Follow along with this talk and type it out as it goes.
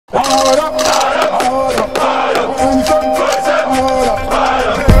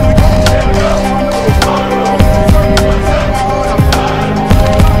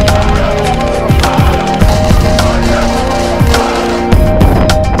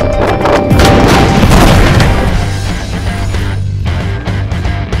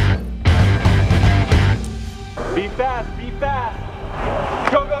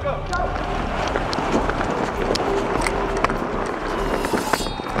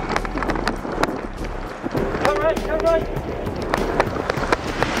right.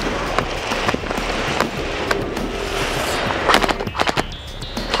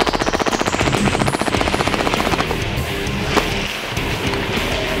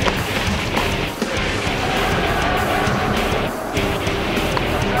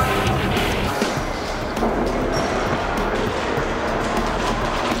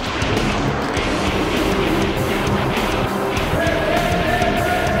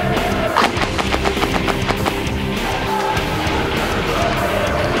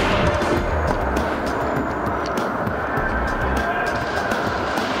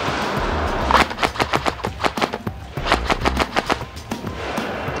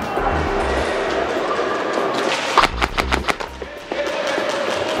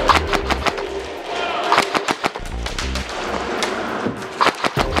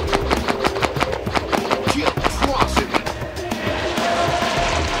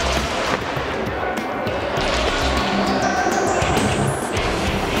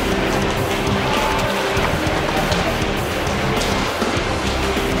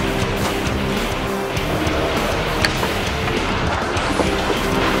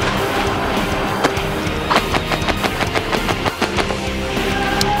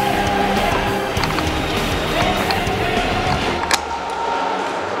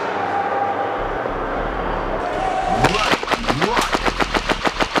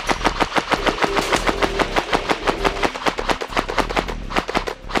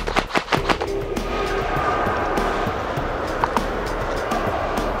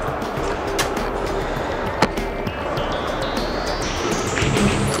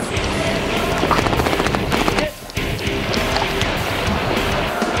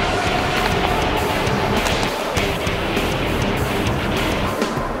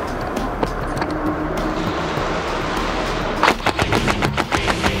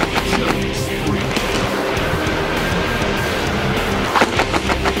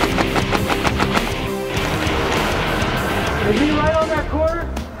 Is he right on that corner?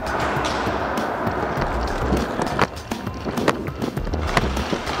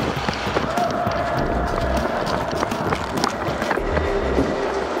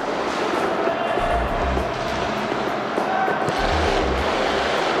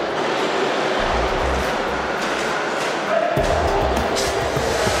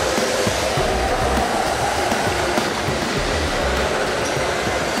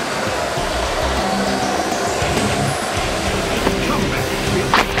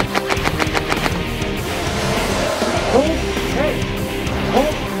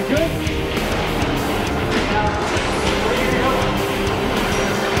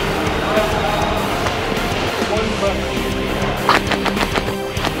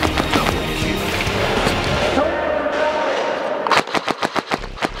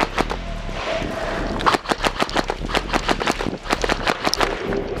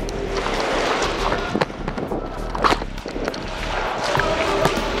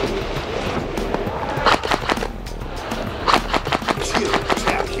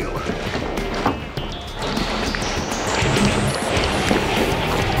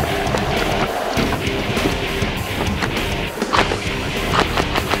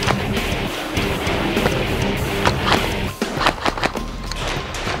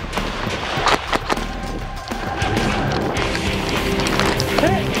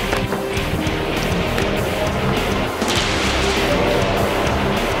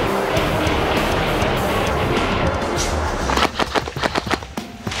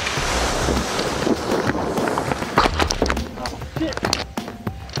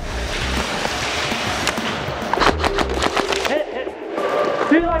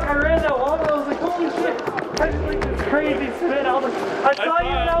 Dude, like I ran that wall and I was like, holy shit, I just like this crazy spin. I saw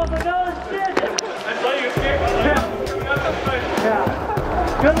you and I was like, oh shit. I saw you scared.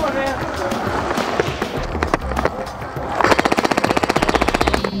 Yeah. Good one, man.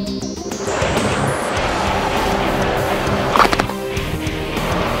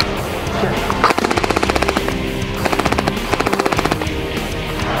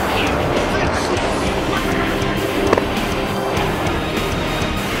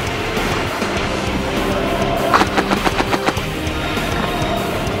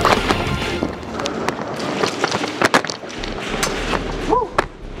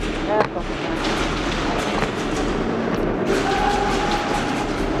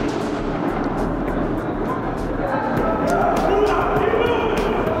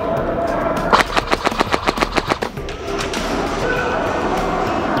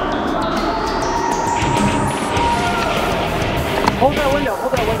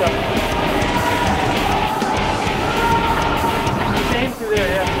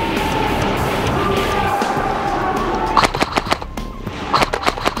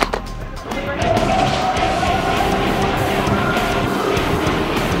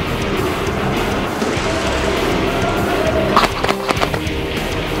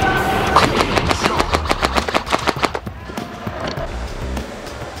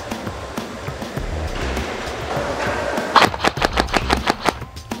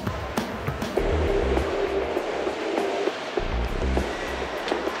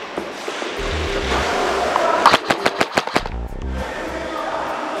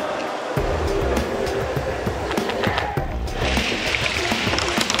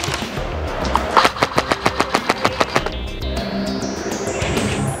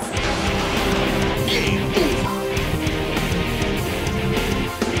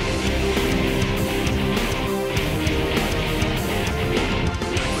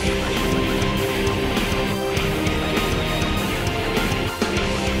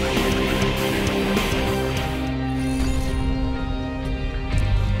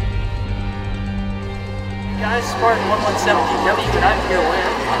 Spartan 117GW, and I'm here with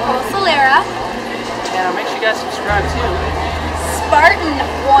Solera. And make sure you guys subscribe to Spartan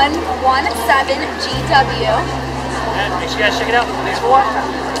 117GW. And make sure you guys check it out. Thanks for watching.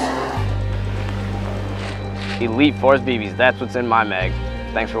 Elite Force BBs, that's what's in my mag.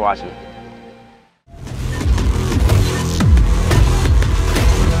 Thanks for watching.